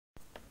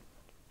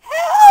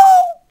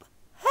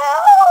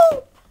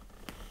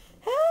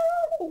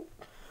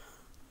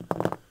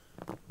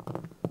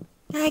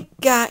I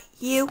got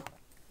you.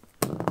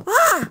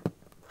 Ah!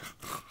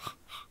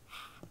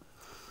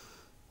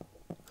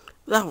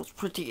 That was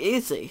pretty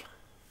easy.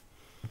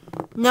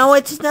 No,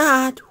 it's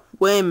not.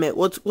 Wait a minute.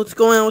 What's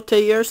going on with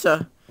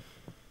Tayursa?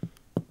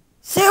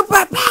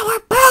 Superpower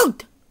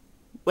boot!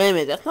 Wait a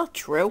minute. That's not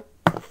true.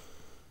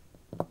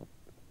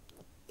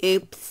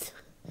 Oops.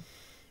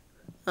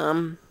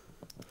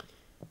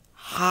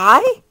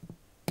 Hi?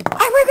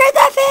 I regret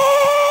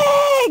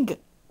nothing!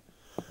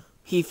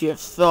 He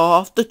just fell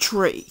off the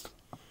tree.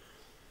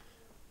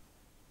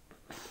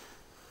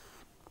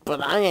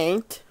 But I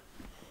ain't.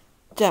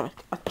 Damn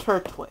it, a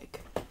turtwig.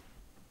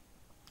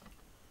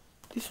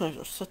 These ones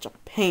are such a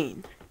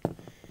pain.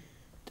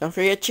 Don't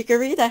forget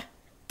Chikorita.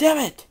 Damn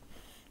it!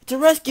 It's a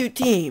rescue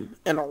team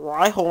and a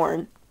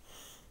Rhyhorn.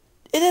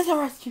 It is a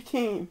rescue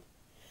team.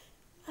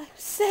 I'm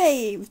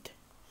saved.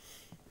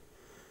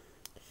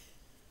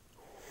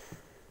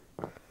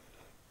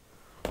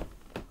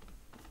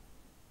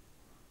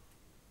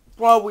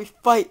 While we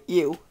fight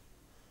you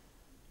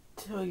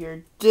till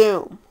your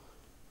doom.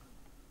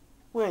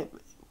 Wait a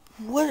minute.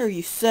 What are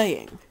you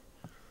saying?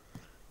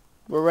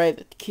 We're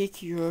ready to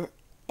kick your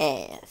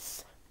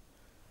ass.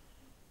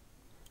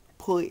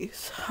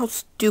 Please, how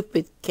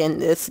stupid can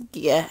this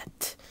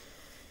get?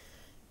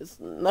 There's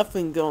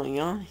nothing going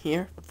on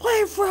here.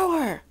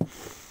 Flamethrower!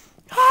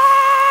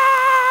 Ah!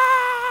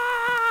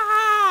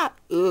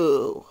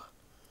 Ooh.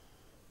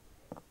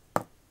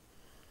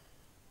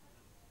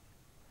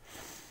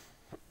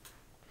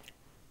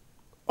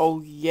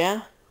 Oh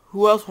yeah?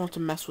 Who else wants to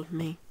mess with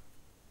me?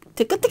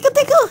 Tickle, tickle,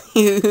 tickle!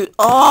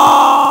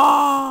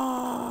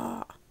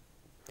 Oh!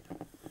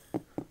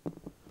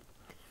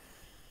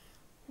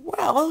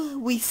 Well,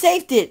 we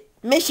saved it.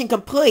 Mission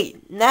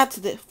complete. That's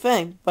the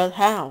thing, but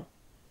how?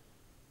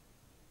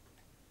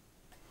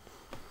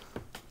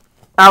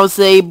 I was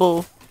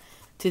able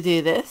to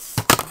do this.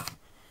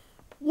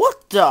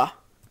 What the?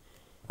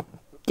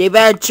 They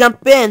better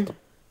jump in.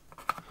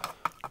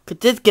 Cause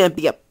this is gonna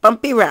be a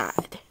bumpy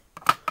ride.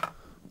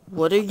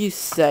 What are you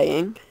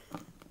saying?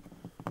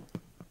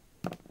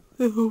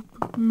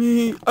 Help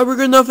me. I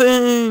regret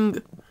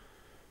nothing.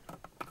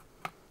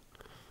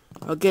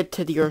 I'll get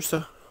Teddy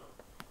Ursa.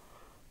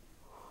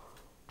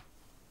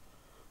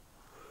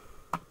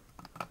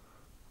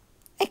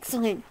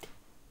 Excellent.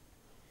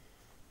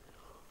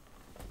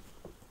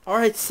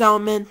 Alright,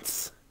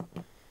 Salamence.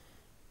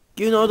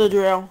 You know the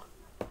drill.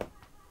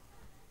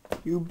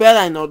 You bet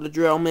I know the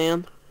drill,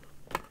 man.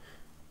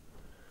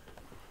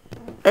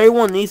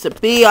 Everyone needs to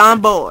be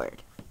on board.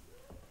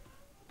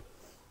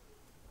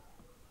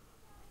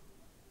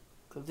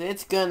 Cause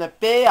it's gonna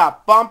be a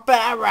bumpy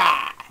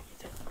ride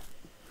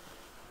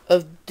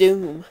of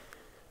doom.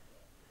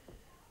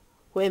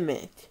 Wait a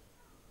minute.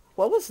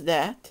 What was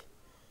that?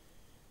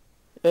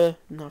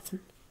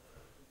 Nothing.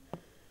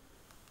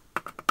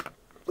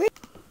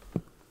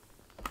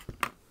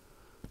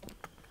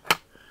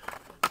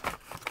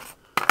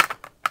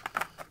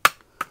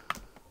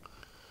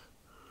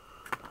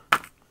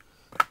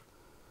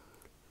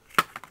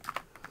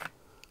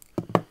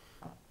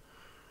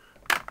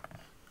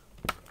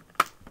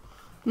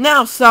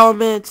 Now,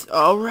 Salamence,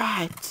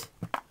 alright.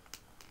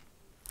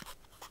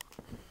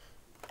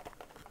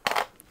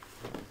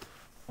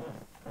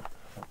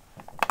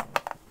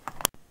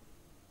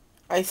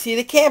 I see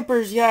the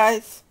campers,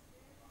 guys.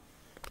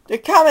 They're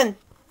coming.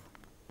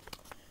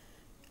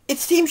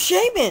 It's Team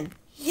Shaman.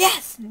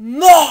 Yes!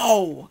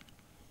 No!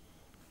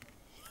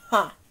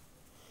 Huh.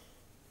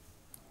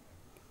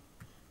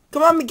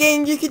 Come on,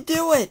 McGain, you can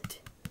do it.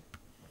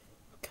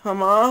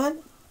 Come on.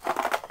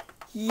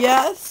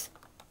 Yes.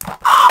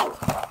 Ow!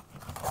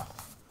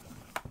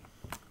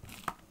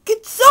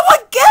 Can someone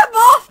get him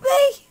off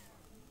me?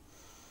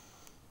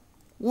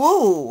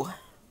 Woo.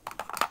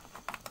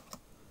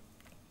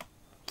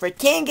 For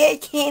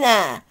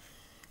Tangakina.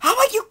 How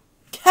about you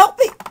help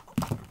me?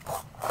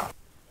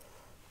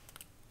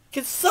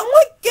 Can someone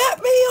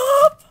get me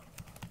up?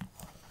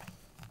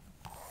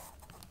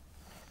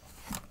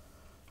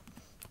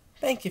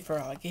 Thank you, for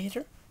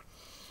alligator.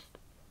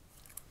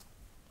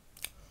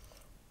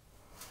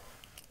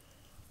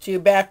 Too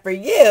bad for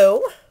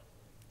you.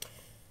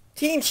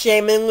 Team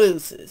Shaman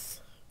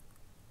loses.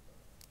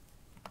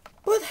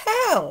 But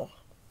how?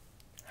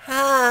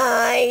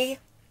 Hi.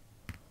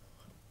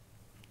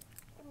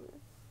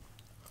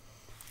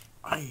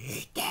 I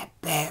hate that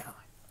bear.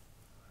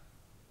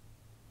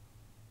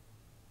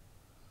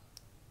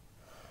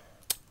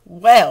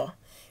 Well,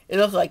 it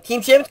looks like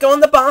Team Shaman's going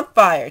to the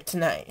bonfire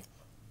tonight.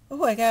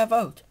 Oh, I got a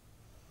vote.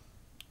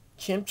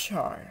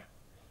 Chimchar.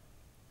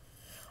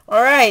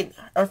 Alright,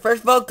 our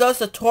first vote goes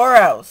to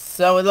Tauros.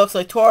 So it looks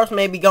like Tauros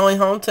may be going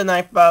home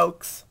tonight,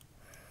 folks.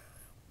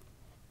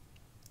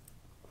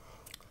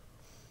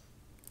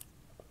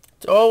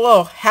 So what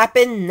will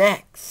happen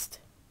next?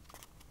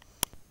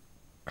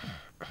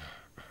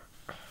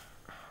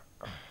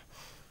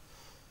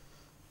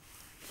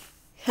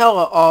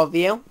 Hello, all of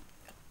you.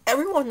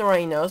 Everyone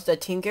already knows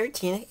that Team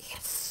Giratina,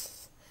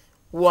 yes,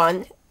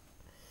 won.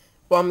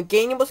 While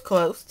Meganium was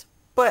close,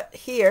 but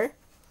here,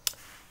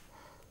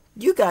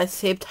 You guys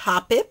saved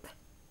Hoppip.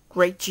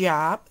 Great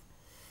job.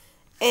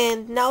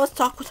 And now let's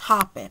talk with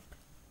Hoppip.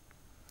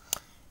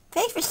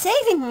 Thanks for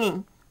saving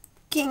me,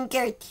 King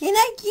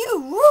Giratina.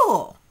 You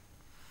rule.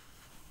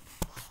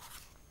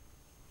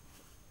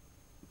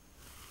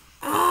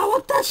 Ah,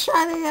 what that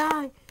shiny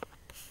eye?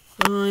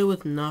 Oh, it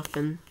was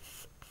nothing.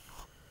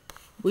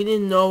 We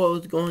didn't know what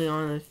was going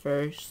on at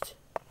first.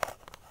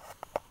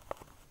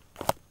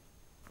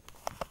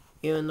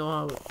 Even though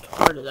how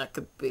retarded that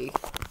could be.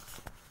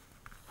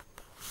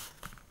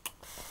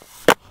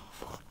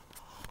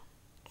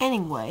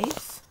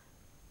 Anyways,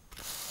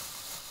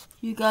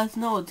 you guys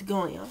know what's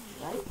going on,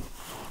 right?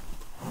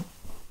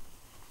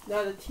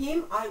 Now the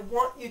team I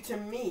want you to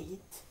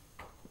meet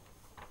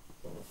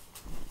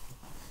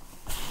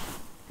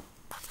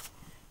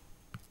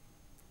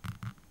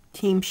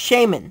Team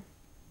Shaman,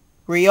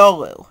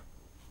 Riolu.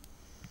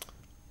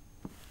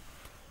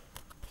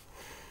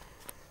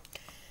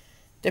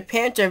 Their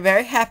parents are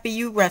very happy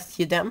you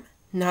rescued them.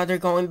 Now they're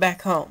going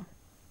back home.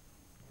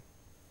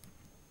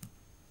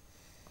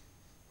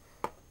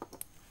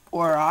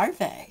 Or are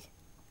they?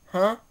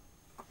 Huh?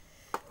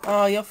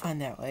 Oh, you'll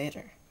find out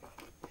later.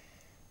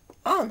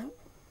 Oh, no.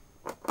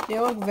 They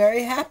look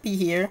very happy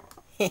here.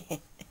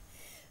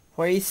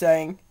 What are you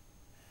saying?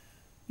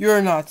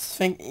 You're not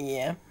thinking,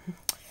 yeah.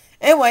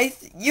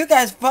 Anyways, you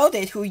guys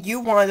voted who you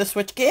wanted to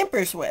switch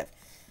campers with.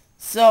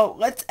 So,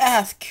 let's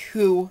ask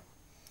who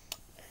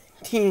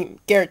Team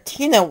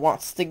Giratina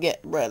wants to get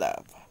rid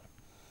of.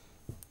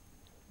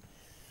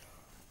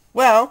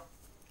 Well,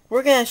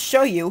 we're going to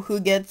show you who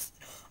gets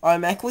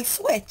automatically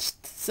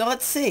switched. So,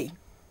 let's see.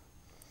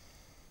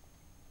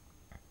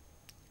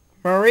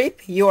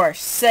 Mareep, you are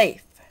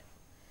safe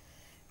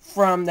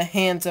from the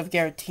hands of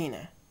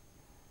Giratina.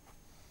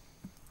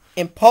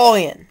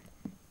 Empoleon,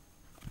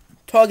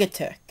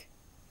 Togetic,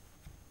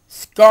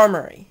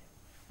 Skarmory,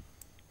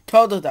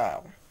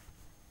 Totodile,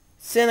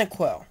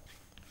 Cyndaquil,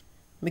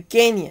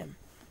 Meganium,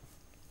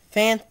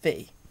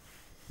 Phanpy,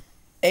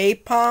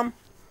 Aipom,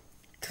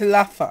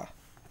 Cleffa,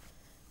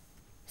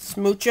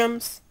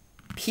 Smoochums,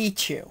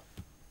 Pichu,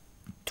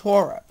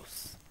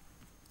 Tauros,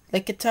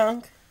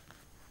 Lickitung,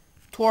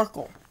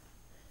 Torkoal,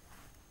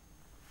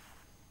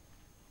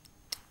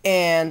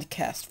 and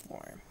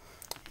Castform.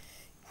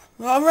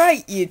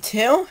 Alright, you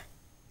two.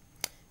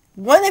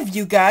 One of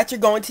you guys are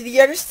going to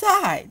the other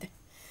side.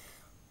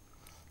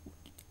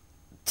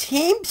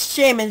 Team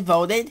Shaman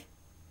voted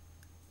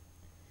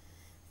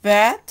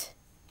that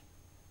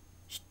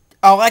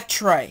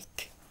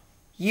Electrike,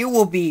 you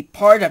will be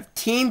part of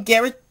Team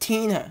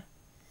Giratina.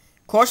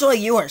 Corsola,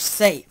 you are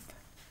safe.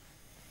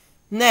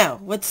 Now,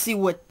 let's see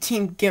what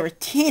Team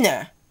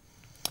Giratina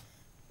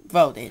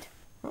voted.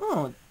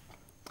 Oh,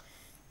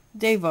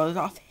 they voted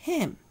off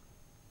him.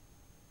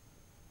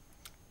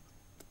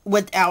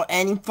 Without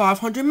any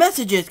 500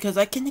 messages, because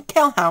I can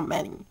count how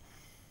many.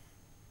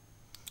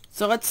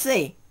 So let's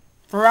see.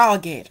 For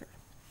Alligator,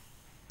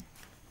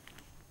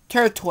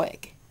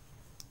 Turtwig,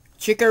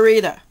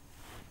 Chikorita,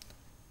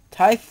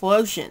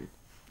 Typhlosion,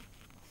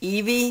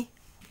 Eevee,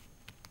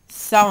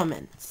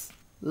 Salamence,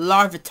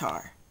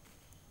 Larvitar,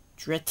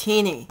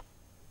 Dratini,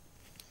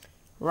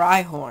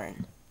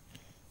 Rhyhorn,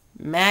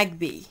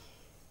 Magby,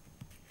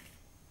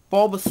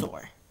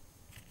 Bulbasaur.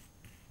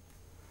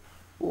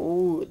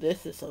 Ooh,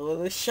 this is a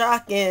little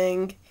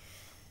shocking.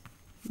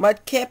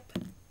 Mudkip,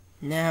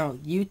 now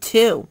you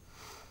too.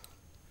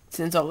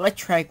 Since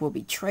Electrike will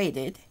be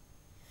traded,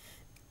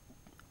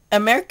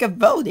 America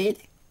voted,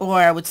 or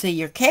I would say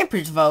your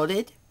campers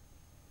voted,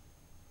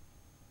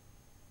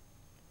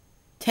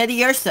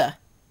 Teddiursa.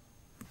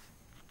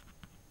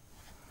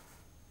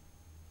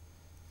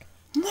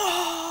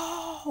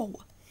 No!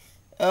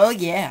 Oh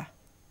yeah.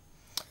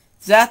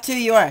 Xatu,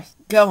 you are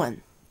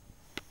going.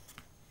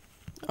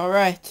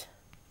 Alright.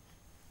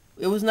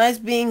 It was nice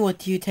being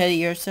with you,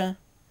 Teddiursa.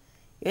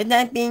 It's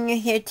nice being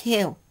here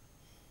too.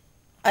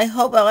 I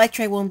hope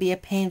Electrike won't be a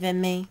pain than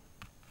me.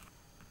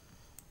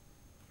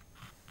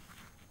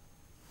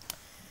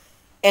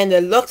 And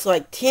it looks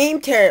like Team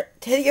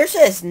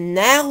Teddiursa is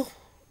now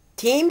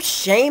Team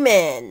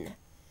Shaman.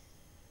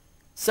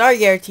 Sorry,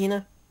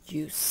 Giratina.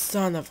 You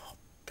son of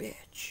a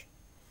bitch.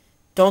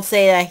 Don't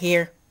say that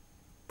here.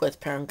 With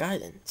parent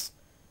guidance.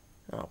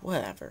 Oh,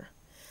 whatever.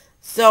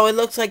 So it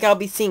looks like I'll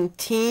be seeing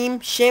Team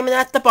Shaman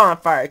at the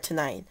bonfire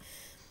tonight.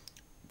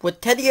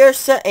 With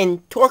Teddiursa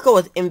and Torkoal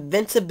with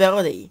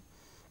invincibility.